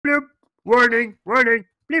Warning, warning.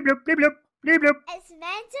 Bleep bloop, bleep bloop, bleep bloop. It's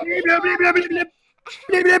meant to Bleep be bloop, bleep bloop, following bleep you. bloop.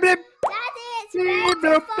 Bleep bloop, bleep. Daddy, it's Bleep meant to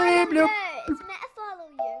bloop, follow bleep bloop. you. It's meant to follow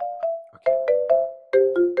you.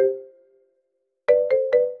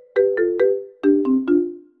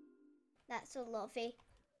 That's so lovely.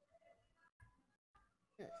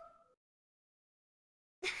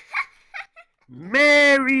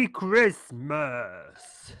 Merry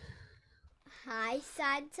Christmas. Hi,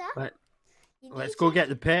 Santa. Right, You let's need go to- get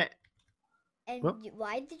the pet. And What?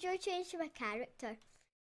 why did you change my character?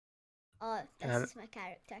 Oh, this is my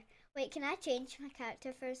character. Wait, can I change my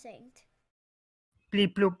character for a second?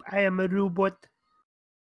 Bleep bloop, I am a robot.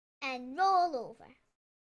 And roll over.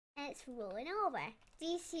 And it's rolling over. Do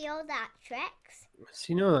you see all that tricks?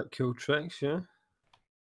 So you know that cool tricks, yeah?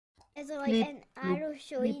 Is there like Bleep, an bloop, arrow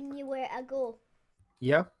showing you where to go?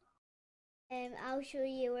 Yeah. I'll show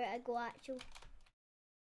you where to go actually.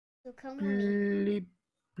 So come with me. Bleep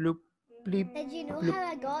bloop, bleep. Did you know bloop. how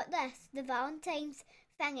I got this? The Valentine's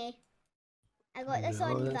thingy. I got this No,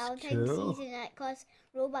 on that's Valentine's cool. season and it cost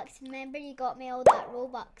Robux. Remember you got me all that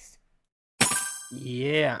Robux.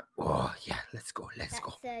 Yeah. Oh, yeah. Let's go. Let's That's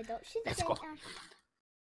go. the adoption Let's centre. go.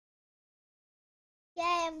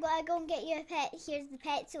 Yeah, I'm gonna go and get you a pet. Here's the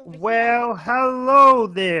pets over here. Well, hello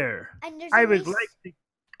there. And there's I only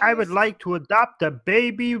would like to adopt a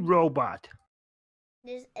baby robot.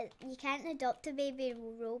 you can't adopt a baby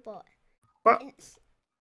robot. But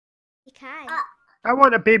You can. I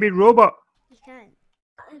want a baby robot. You can.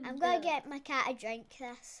 I'm gonna get my cat a drink.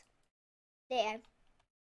 This. There.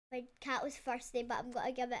 My cat was thirsty, but I'm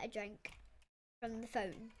gonna give it a drink from the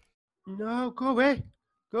fountain. No, go away.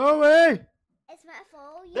 Go away. It's meant to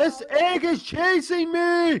follow you. This egg is chasing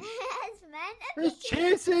me. It's meant to be It's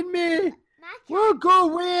chasing me. My cat. Well, go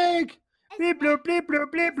away, egg. It's Bleep bloop, bleep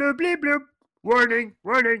bloop, bleep bloop, bleep bloop. Warning,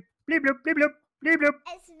 warning. Bleep bloop, bleep bloop, bleep bloop.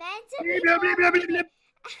 It's meant to Bleep be bloop, bleep bloop, following bleep you. bloop.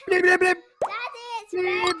 Bleep bloop, bleep. Daddy, it's Bleep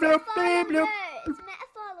meant to bloop, follow bleep bloop. you. It's meant to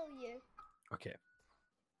follow you. Okay.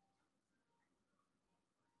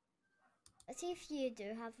 Let's see if you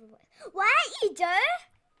do have a... What? You do?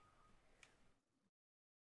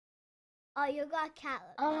 Oh, you got a cat.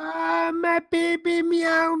 Ah, my baby,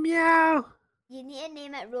 meow, meow. You need to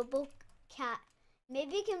name it RoboCat.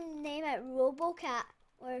 Maybe you can name it RoboCat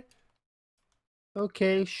or...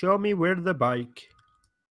 Okay, show me where the bike.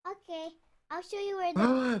 Okay, I'll show you where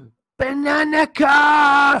the... Banana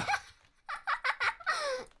car!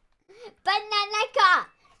 Banana car!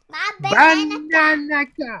 My banana car! Banana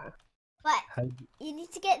car! But you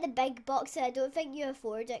need to get the big box, so I don't think you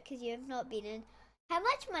afford it because you have not been in. How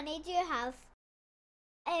much money do you have?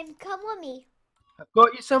 Come with me. I've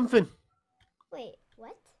got you something. Wait,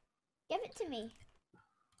 what? Give it to me.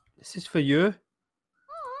 This is for you.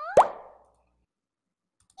 Aww.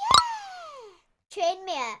 Yeah! Train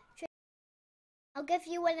me it. I'll give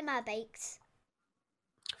you one of my bikes.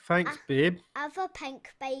 Thanks, babe. I have a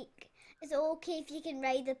pink bike. Is it okay if you can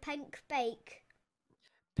ride a pink bike?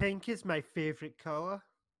 Pink is my favourite colour.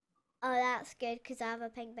 Oh, that's good because I have a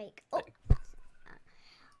pink bike. Oh.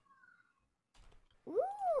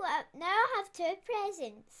 Ooh, now I have 2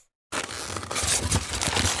 presents.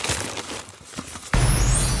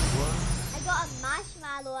 What? I got a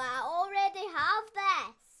marshmallow. I already have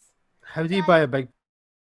this. How do you buy a big...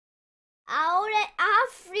 I have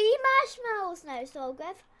 3 marshmallows now, so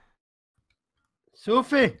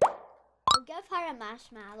Sophie! I'll give her a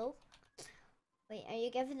marshmallow. Wait, are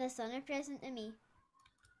you giving the son a present to me?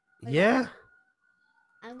 Yeah?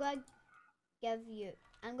 I'm gonna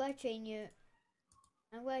train you.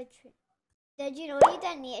 Did you know you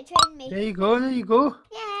didn't need to train me? There you go, there you go.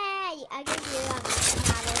 Yay! I give you a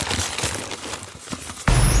marshmallow.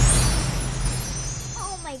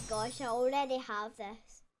 Oh my gosh, I already have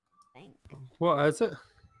this. I think. What is it?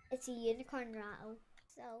 It's a unicorn rattle.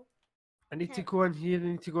 So. I need to go in here, I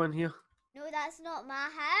need to go in here. No, that's not my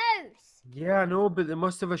house. Yeah, I know, but they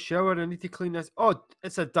must have a shower. I need to clean this. Oh,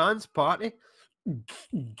 it's a dance party. Wait,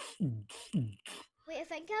 I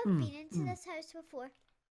think I've been into this house before.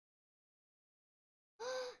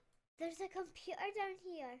 There's a computer down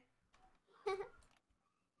here.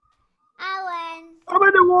 Alan. I'm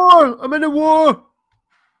in the war! I'm in the war!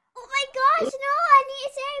 Oh my gosh, no, I need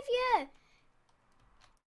to save you.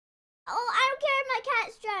 Oh, I don't care if my cat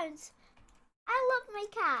drowns. I love my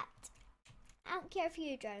cat. I don't care if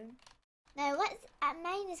you drown. Now,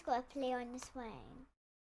 mine is going to play on the swing.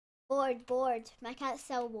 Bored. My cat's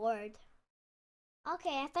still bored.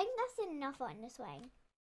 Okay, I think that's enough on the swing.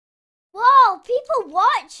 Whoa, people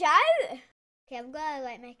watch out! Okay, I'm going to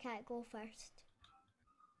let my cat go first.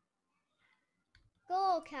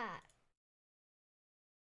 Go, cat.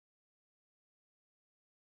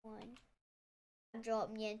 1,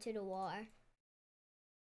 Drop me into the water.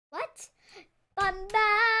 What? Bum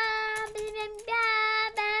bum bum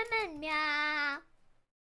bum bum meow.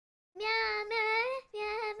 Meow meow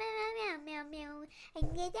meow meow meow meow.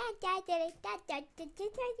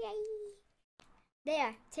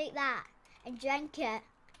 There, take that and drink it.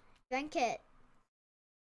 Drink it.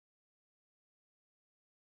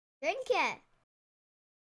 Drink it.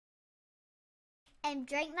 And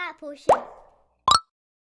drink that potion.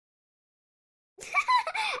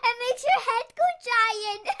 It makes your head go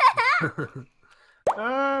giant.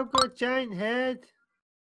 Oh, I've got a giant head.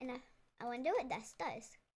 And I wonder what this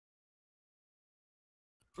does.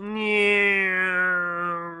 That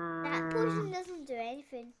potion Meow. doesn't do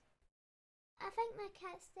anything. I think my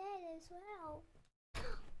cat's dead as well.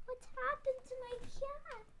 What happened to my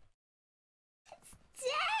cat? It's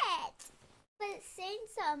dead. But it's saying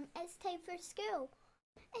something. It's time for school.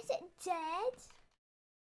 Is it dead?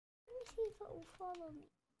 Let me see if it will follow me.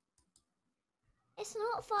 It's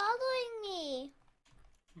not following me.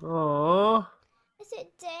 Oh. Is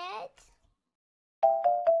it dead?